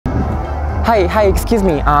Hi, excuse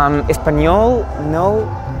me. Español? No.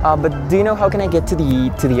 But do you know how can I get to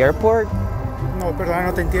the airport? No, perdón,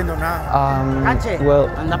 no te entiendo nada. Canche, Well,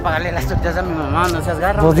 anda a pagarle las tortillas a mi mamá, no seas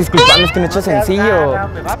garra. vos disculpame, es que no he hecho sencillo.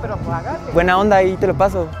 Me va, pero pagate. Buena onda, ahí te lo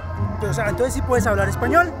paso. O sea, entonces sí puedes hablar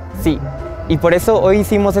español. Sí, y por eso hoy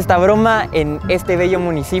hicimos esta broma en este bello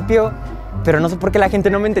municipio, pero no sé por qué la gente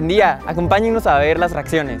no me entendía. Acompáñennos a ver las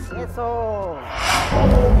reacciones. Eso.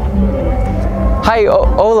 Hi,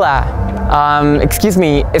 hola. Excuse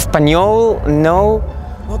me, español, no.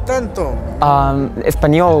 No tanto.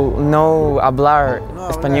 Español, no hablar No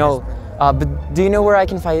español. But do you know where I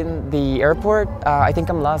can find the airport? I think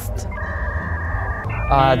I'm lost.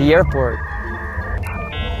 The airport.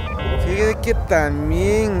 Fíjate que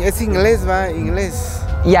también es inglés, va, inglés.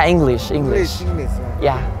 Yeah, English. Inglés.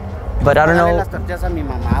 Yeah, but I don't Pagale know. las tortillas a mi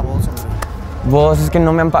mamá, vos, hombre. Vos, es que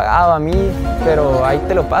no me han pagado a mí, pero ahí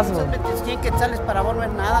te lo paso. Esos 25 quetzales para vos no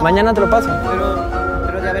es nada. Mañana te lo paso.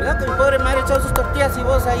 Pero de verdad que mi pobre madre echó sus tortillas y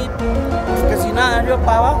vos ahí, pues que si nada, yo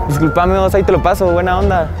pago. Disculpame, vos, ahí te lo paso. Buena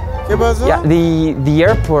onda. ¿Qué pasó? Yeah, the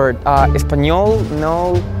airport. Español,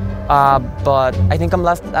 no. But I think I'm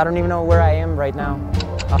lost. I don't even know where I am right now.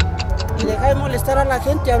 Y deja de molestar a la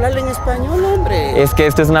gente, hablarle en español, hombre. Es que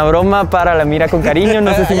esto es una broma para la mira con cariño.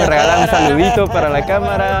 No sé si me regalan un saludito para la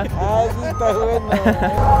cámara. Ah, sí, está bueno.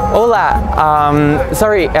 Hola,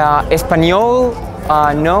 sorry, español,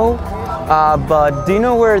 no. But do you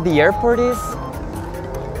know where the airport is?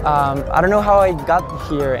 I don't know how I got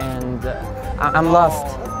here and I'm lost.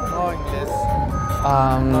 No, inglés.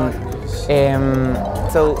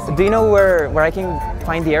 So, do you know where I can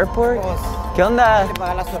find the airport? ¿Qué onda? Le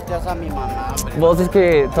paga las tortillas a mi mamá, hombre. Vos, es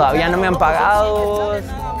que todavía no me han pagado.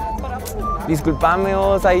 Disculpame,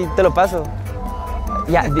 vos, ahí te lo paso.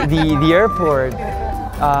 Yeah, the airport.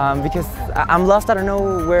 Because I'm lost, I don't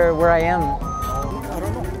know where I am.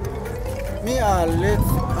 Me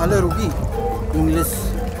alergi inglés.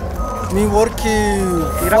 Me work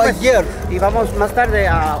Mira, pues, ayer. y vamos más tarde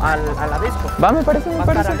a la disco. Va, me parece. Va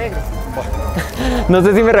a estar alegre. No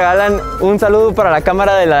sé si me regalan un saludo para la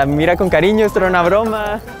cámara de la mira con cariño, esto era una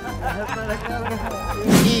broma.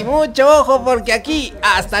 Y mucho ojo porque aquí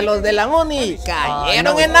hasta los de la uni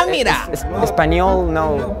cayeron en la mira. Español,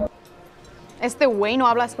 no. ¿Este güey no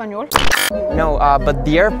habla español? No, but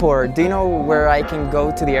the airport, do you know where I can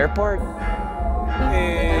go to the airport?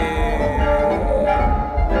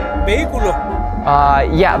 Vehículo.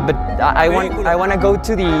 Yeah, but I want to go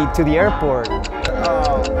to the airport.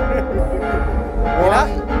 Mira,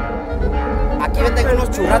 aquí venden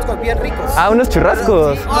unos churrascos bien ricos. Ah, unos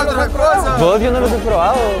churrascos. Otra cosa. Vos, yo no los he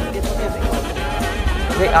probado.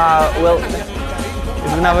 Okay, well,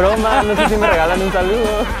 es una broma, no sé si me regalan un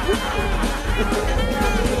saludo.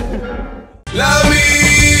 La vida.